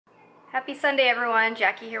Happy Sunday everyone,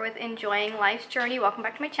 Jackie here with Enjoying Life's Journey. Welcome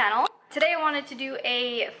back to my channel. Today I wanted to do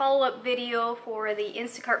a follow-up video for the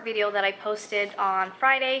Instacart video that I posted on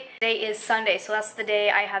Friday. Today is Sunday, so that's the day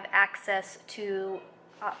I have access to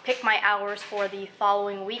pick my hours for the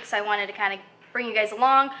following week. So I wanted to kind of bring you guys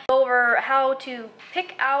along, go over how to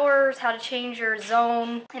pick hours, how to change your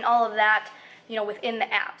zone, and all of that, you know, within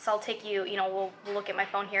the app. So I'll take you, we'll look at my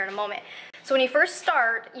phone here in a moment. So when you first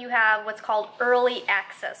start, you have what's called early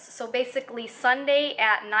access. So basically Sunday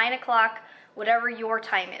at 9 o'clock, whatever your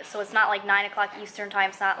time is. So it's not like 9 o'clock Eastern time,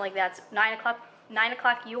 it's not like that. It's 9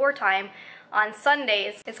 o'clock your time. On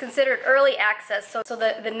Sundays, it's considered early access. So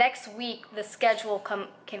the next week, the schedule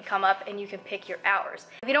can come up and you can pick your hours.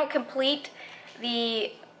 If you don't complete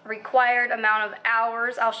the required amount of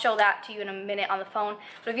hours, I'll show that to you in a minute on the phone.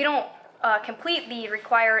 But if you don't complete the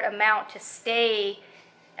required amount to stay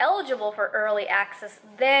eligible for early access,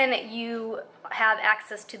 then you have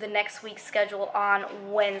access to the next week's schedule on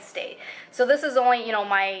Wednesday. So this is only,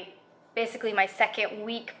 basically my second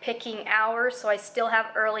week picking hours, so I still have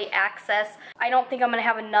early access. I don't think I'm gonna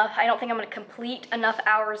have enough, I don't think I'm gonna complete enough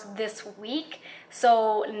hours this week.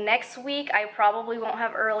 So next week I probably won't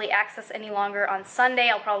have early access any longer on Sunday.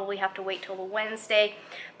 I'll probably have to wait till the Wednesday.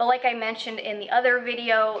 But like I mentioned in the other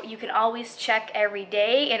video, you can always check every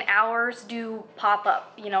day and hours do pop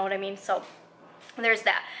up, you know what I mean? So there's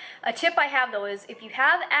that. A tip I have though is if you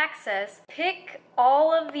have access, pick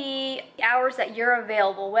all of the hours that you're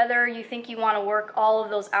available, whether you think you want to work all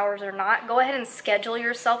of those hours or not. Go ahead and schedule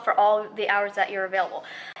yourself for all of the hours that you're available,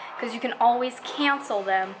 because you can always cancel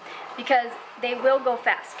them because they will go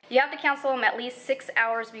fast. You have to cancel them at least 6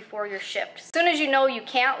 hours before your shift. As soon as you know you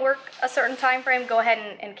can't work a certain time frame, go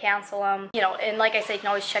ahead and cancel them. And like I said, you can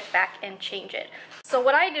always check back and change it. So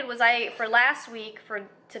what I did was for last week,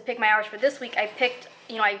 to pick my hours for this week, I picked,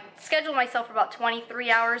 I scheduled myself for about 23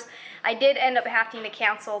 hours. I did end up having to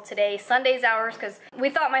cancel today, Sunday's hours, because we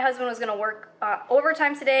thought my husband was going to work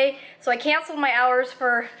overtime today. So I canceled my hours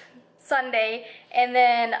for Sunday, and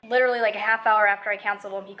then literally like a half hour after I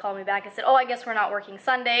canceled him, he called me back and said, oh, I guess we're not working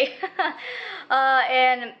Sunday.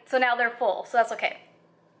 And so now they're full, so that's okay.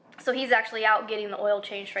 So he's actually out getting the oil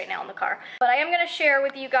changed right now in the car. But I am going to share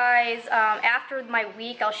with you guys, after my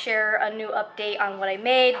week, I'll share a new update on what I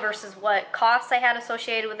made versus what costs I had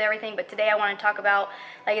associated with everything. But today I want to talk about,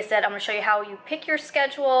 like I said, I'm going to show you how you pick your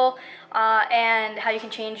schedule and how you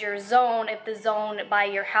can change your zone if the zone by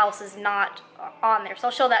your house is not on there. So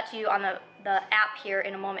I'll show that to you on the app here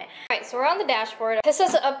in a moment. Alright, so we're on the dashboard. This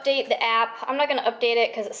says to update the app. I'm not going to update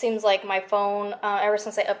it because it seems like my phone, ever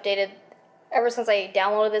since I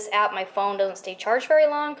downloaded this app, my phone doesn't stay charged very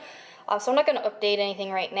long. So I'm not going to update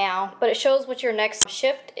anything right now, but it shows what your next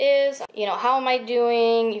shift is. How am I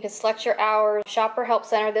doing? You can select your hours. Shopper Help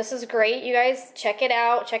Center. This is great. You guys check it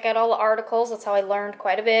out. Check out all the articles. That's how I learned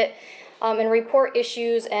quite a bit. And report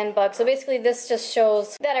issues and bugs. So basically this just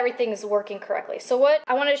shows that everything is working correctly. So what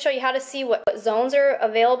I wanted to show you how to see what zones are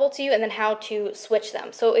available to you and then how to switch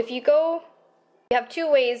them. So if you have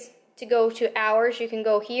two ways to go to hours. You can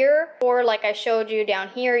go here, or like I showed you down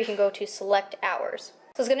here, you can go to select hours.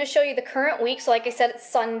 So it's going to show you the current week. So like I said, it's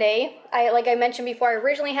Sunday. Like I mentioned before, I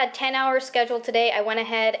originally had 10 hours scheduled today. I went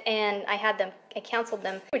ahead and I canceled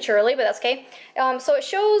them prematurely, but that's okay. So it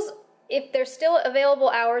shows if there's still available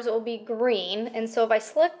hours, it will be green. And so if I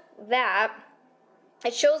select that,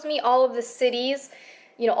 it shows me all of the cities,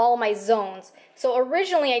 all of my zones. So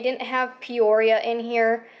originally I didn't have Peoria in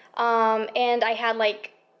here, and I had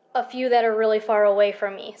like a few that are really far away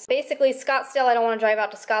from me. So basically Scottsdale, I don't want to drive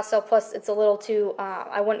out to Scottsdale, plus it's a little too,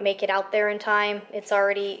 I wouldn't make it out there in time. It's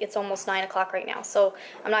almost 9 o'clock right now, so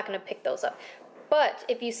I'm not going to pick those up. But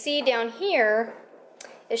if you see down here,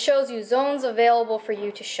 it shows you zones available for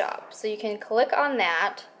you to shop. So you can click on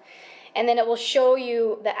that, and then it will show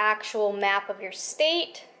you the actual map of your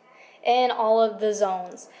state and all of the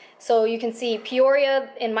zones. So you can see Peoria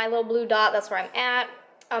in my little blue dot, that's where I'm at.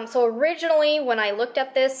 So originally when I looked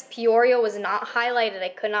at this, Peoria was not highlighted. I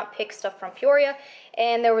could not pick stuff from Peoria,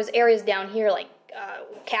 and there was areas down here like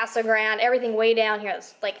Casa Grande, everything way down here.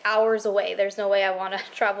 It's like hours away. There's no way I want to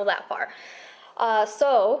travel that far.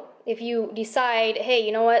 So if you decide, hey,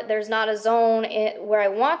 you know what, there's not a zone where I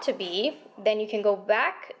want to be, then you can go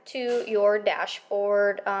back to your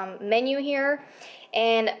dashboard menu here.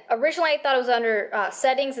 And originally I thought it was under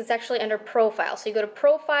settings. It's actually under profile. So you go to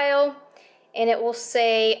profile, and it will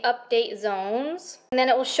say update zones, and then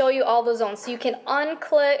it will show you all the zones. So you can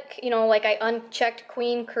unclick, like I unchecked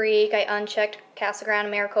Queen Creek, I unchecked Casa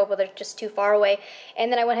Grande, Maricopa, they're just too far away,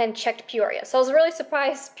 and then I went ahead and checked Peoria. So I was really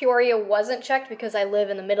surprised Peoria wasn't checked because I live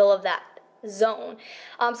in the middle of that zone.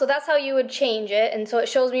 So that's how you would change it. And so it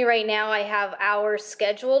shows me right now I have hours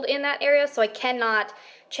scheduled in that area, so I cannot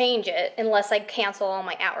change it unless I cancel all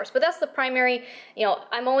my hours. But that's the primary, you know,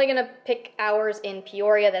 I'm only gonna pick hours in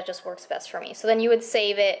Peoria. That just works best for me. So then you would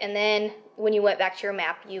save it, and then when you went back to your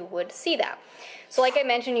map, you would see that. So like I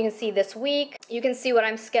mentioned, you can see this week, you can see what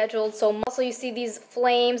I'm scheduled. So also you see these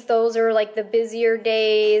flames, those are like the busier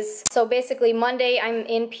days. So basically Monday I'm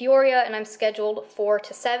in Peoria and I'm scheduled 4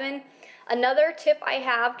 to 7. Another tip I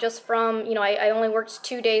have, just from, you know, I only worked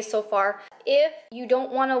 2 days so far. If you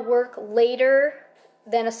don't want to work later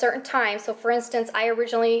than a certain time, so for instance, I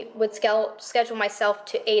originally would schedule myself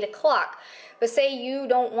to 8 o'clock. But say you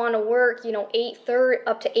don't want to work, you know, 8:30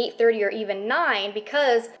 up to 8:30 or even 9,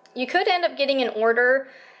 because you could end up getting an order,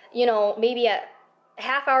 you know, maybe a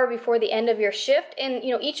half hour before the end of your shift, and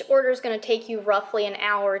you know, each order is going to take you roughly an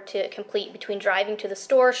hour to complete between driving to the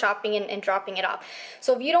store, shopping, and dropping it off.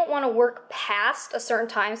 So if you don't want to work past a certain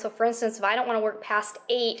time, so for instance, if I don't want to work past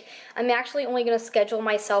 8, I'm actually only going to schedule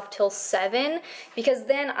myself till 7, because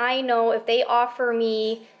then I know if they offer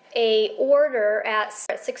me a order at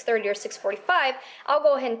 6:30 or 6:45, I'll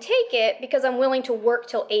go ahead and take it because I'm willing to work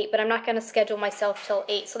till 8, but I'm not going to schedule myself till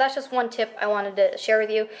 8. So that's just one tip I wanted to share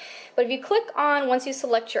with you. But if you click on, once you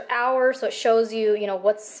select your hours, so it shows you, you know,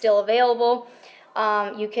 what's still available,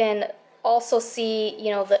 you can also see,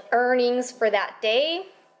 you know, the earnings for that day.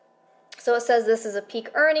 So it says this is a peak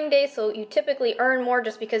earning day, so you typically earn more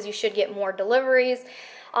just because you should get more deliveries.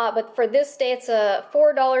 But for this day, it's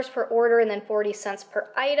 $4 per order and then 40 cents per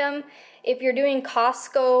item. If you're doing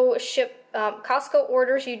Costco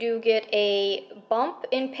orders, you do get a bump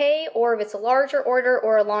in pay, or if it's a larger order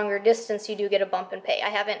or a longer distance, you do get a bump in pay. I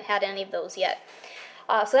haven't had any of those yet.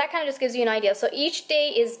 So that kind of just gives you an idea. So each day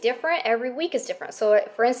is different, every week is different. So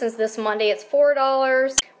for instance, this Monday it's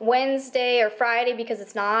 $4. Wednesday or Friday, because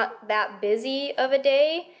it's not that busy of a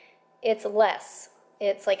day, it's less.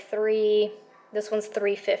 It's like this one's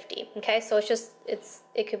 $3.50. Okay, so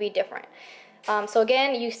it could be different. So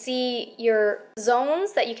again, you see your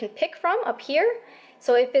zones that you can pick from up here.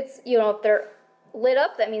 So if it's, you know, if they're lit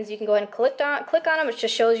up, that means you can go ahead and click on them. It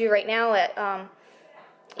just shows you right now that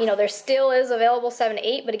you know, there still is available 7 to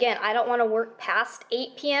 8, but again, I don't want to work past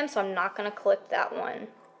 8 p.m., so I'm not going to click that one.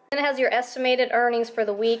 And it has your estimated earnings for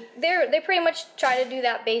the week. They pretty much try to do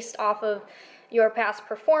that based off of your past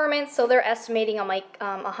performance, so they're estimating on like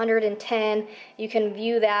 110. You can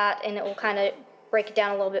view that, and it will kind of break it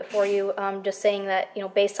down a little bit for you. Just saying that, you know,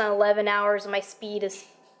 based on 11 hours, my speed is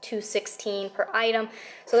 216 per item,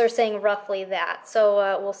 so they're saying roughly that.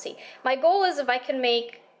 So we'll see. My goal is if I can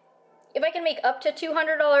make up to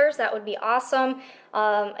 $200, that would be awesome,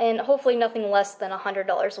 and hopefully nothing less than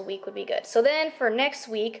 $100 a week would be good. So then for next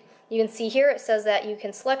week, you can see here it says that you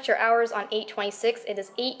can select your hours on 8/26. It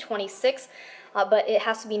is 8/26, but it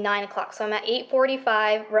has to be 9 o'clock. So I'm at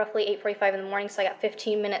 8:45, roughly 8:45 in the morning, so I got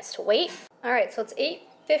 15 minutes to wait. All right, so it's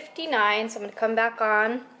 8:59, so I'm going to come back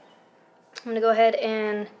on. I'm going to go ahead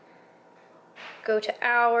and go to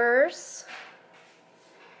hours.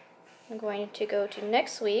 I'm going to go to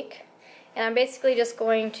next week. And I'm basically just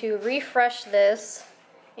going to refresh this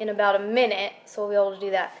in about a minute, so we'll be able to do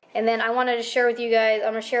that. And then I wanted to share with you guys,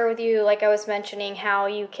 I'm going to share with you, like I was mentioning, how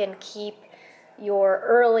you can keep your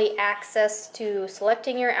early access to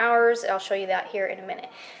selecting your hours. I'll show you that here in a minute.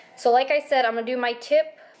 So like I said, I'm going to do my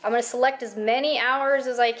tip. I'm going to select as many hours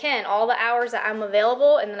as I can, all the hours that I'm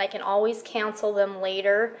available, and then I can always cancel them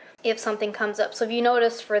later if something comes up. So if you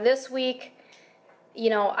notice for this week, you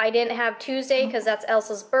know, I didn't have Tuesday because that's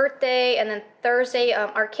Elsa's birthday, and then Thursday,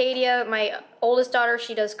 Arcadia, my oldest daughter,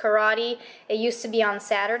 she does karate. It used to be on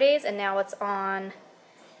Saturdays, and now it's on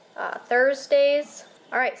Thursdays.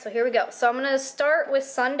 All right, so here we go. So I'm going to start with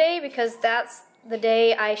Sunday because that's the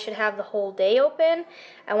day I should have the whole day open.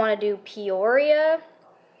 I want to do Peoria.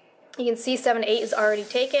 You can see 7 to 8 is already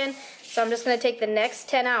taken. So I'm just going to take the next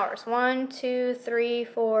 10 hours. 1, 2, 3,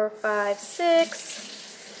 4, 5, 6...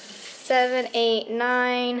 7, 8,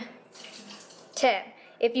 9, 10.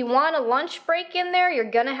 If you want a lunch break in there, you're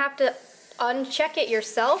gonna have to uncheck it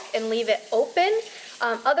yourself and leave it open.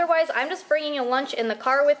 Otherwise, I'm just bringing a lunch in the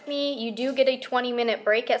car with me. You do get a 20-minute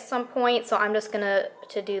break at some point, so I'm just gonna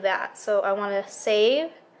do that. So I want to save.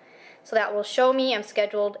 So that will show me I'm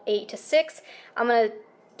scheduled 8 to 6. I'm gonna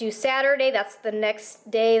do Saturday. That's the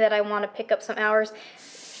next day that I want to pick up some hours.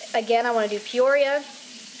 Again, I want to do Peoria.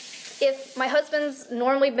 If my husband's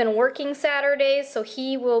normally been working Saturdays, so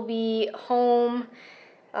he will be home.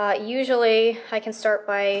 Usually I can start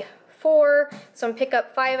by 4, so I'm gonna pick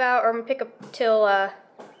up 5 hours, or I'm gonna pick up till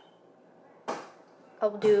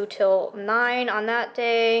I'll do till 9 on that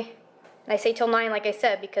day. And I say till 9, like I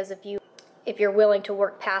said, because if you if you're willing to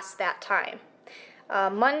work past that time.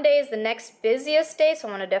 Monday is the next busiest day, so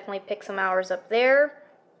I want to definitely pick some hours up there.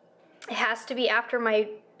 It has to be after my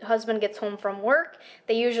husband gets home from work.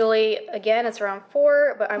 They usually, again, it's around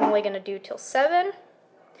 4, but I'm only going to do till 7.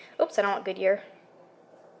 Oops, I don't want Goodyear.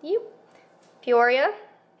 Yep. Peoria.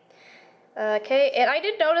 Okay, and I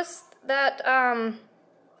did notice that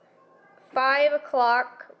 5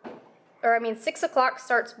 o'clock, or I mean 6 o'clock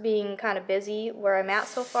starts being kind of busy where I'm at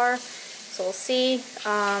so far. So we'll see.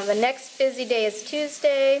 The next busy day is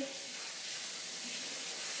Tuesday.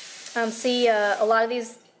 See, a lot of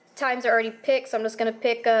these times are already picked, so I'm just going to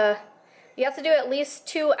pick, you have to do at least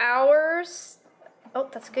 2 hours. Oh,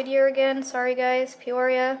 that's Goodyear again. Sorry, guys.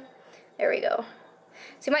 Peoria. There we go.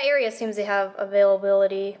 See, my area seems to have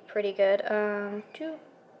availability pretty good.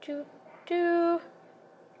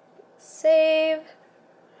 Save.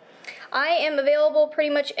 I am available pretty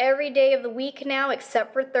much every day of the week now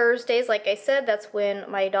except for Thursdays. Like I said, that's when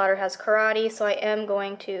my daughter has karate, so I am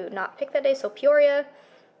going to not pick that day. So Peoria.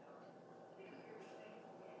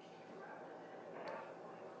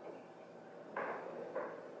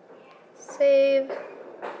 Save.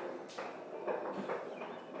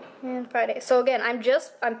 And Friday. So again, I'm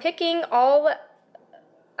picking all the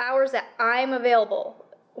hours that I'm available.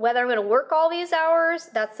 Whether I'm going to work all these hours,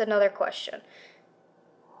 that's another question.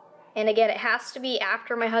 And again, it has to be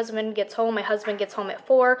after my husband gets home. My husband gets home at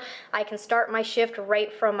 4. I can start my shift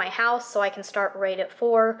right from my house, so I can start right at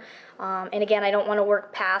 4. And again, I don't want to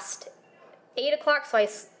work past 8 o'clock, so I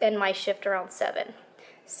end my shift around 7.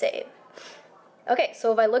 Save. Okay,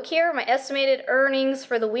 so if I look here, my estimated earnings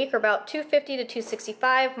for the week are about $250 to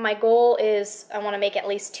 $265. My goal is I want to make at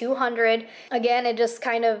least $200. Again, it just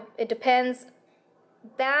kind of, it depends.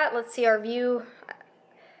 Let's see our view.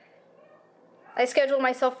 I scheduled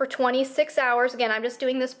myself for 26 hours. Again, I'm just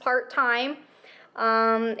doing this part-time.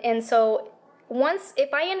 And so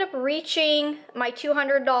if I end up reaching my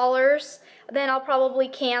 $200, then I'll probably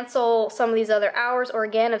cancel some of these other hours. Or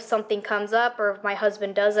again, if something comes up, or if my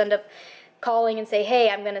husband does end up calling and say, hey,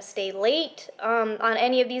 I'm going to stay late on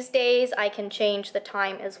any of these days, I can change the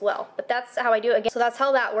time as well. But that's how I do it. Again, so that's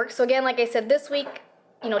how that works. So again, like I said, this week,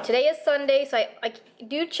 you know, today is Sunday, so I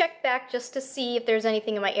do check back just to see if there's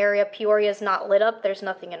anything in my area. Peoria is not lit up. There's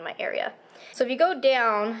nothing in my area. So if you go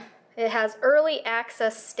down, it has early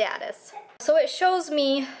access status. So it shows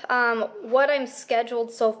me what I'm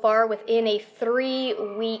scheduled so far within a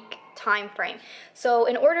 3-week time frame. So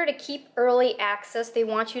in order to keep early access, they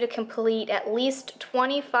want you to complete at least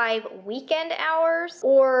 25 weekend hours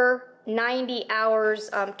or 90 hours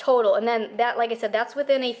total, and then that, like I said, that's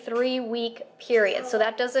within a 3-week period. So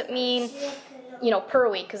that doesn't mean, you know, per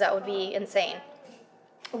week, because that would be insane.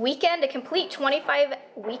 Weekend, to complete 25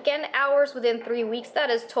 weekend hours within 3 weeks, that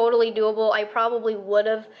is totally doable. I probably would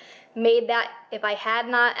have made that if I had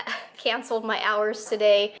not canceled my hours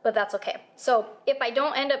today, but that's okay. So if I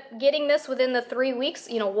don't end up getting this within the 3 weeks,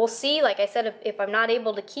 you know, we'll see. Like I said, if I'm not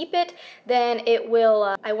able to keep it, then it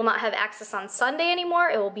will, I will not have access on Sunday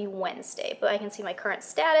anymore. It will be Wednesday, but I can see my current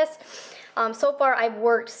status. So far I've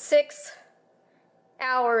worked 6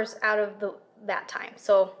 hours out of that time.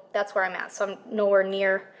 So that's where I'm at. So I'm nowhere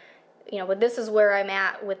near, you know, but this is where I'm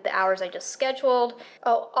at with the hours I just scheduled.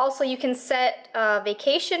 Oh, also you can set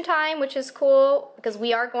vacation time, which is cool because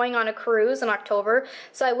we are going on a cruise in October.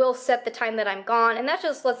 So I will set the time that I'm gone, and that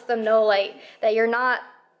just lets them know, like, that you're not,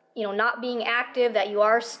 you know, not being active, that you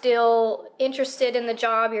are still interested in the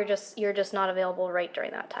job. You're just not available right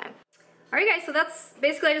during that time. Alright guys, so that's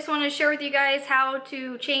basically, I just wanted to share with you guys how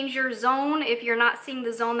to change your zone if you're not seeing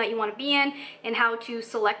the zone that you want to be in, and how to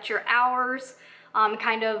select your hours.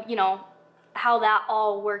 Kind of, you know, how that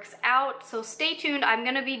all works out. So stay tuned. I'm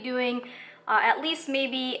going to be doing at least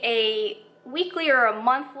maybe a weekly or a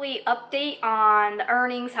monthly update on the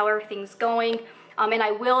earnings, how everything's going. And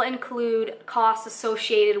I will include costs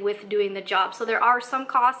associated with doing the job. So there are some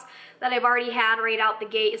costs that I've already had right out the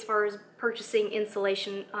gate as far as purchasing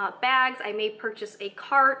insulation bags. I may purchase a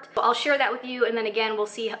cart. So I'll share that with you, and then again we'll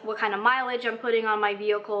see what kind of mileage I'm putting on my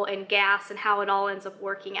vehicle and gas and how it all ends up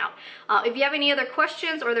working out. If you have any other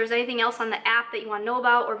questions, or there's anything else on the app that you want to know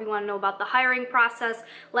about, or if you want to know about the hiring process,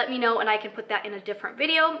 let me know and I can put that in a different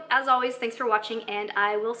video. As always, thanks for watching, and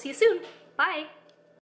I will see you soon. Bye!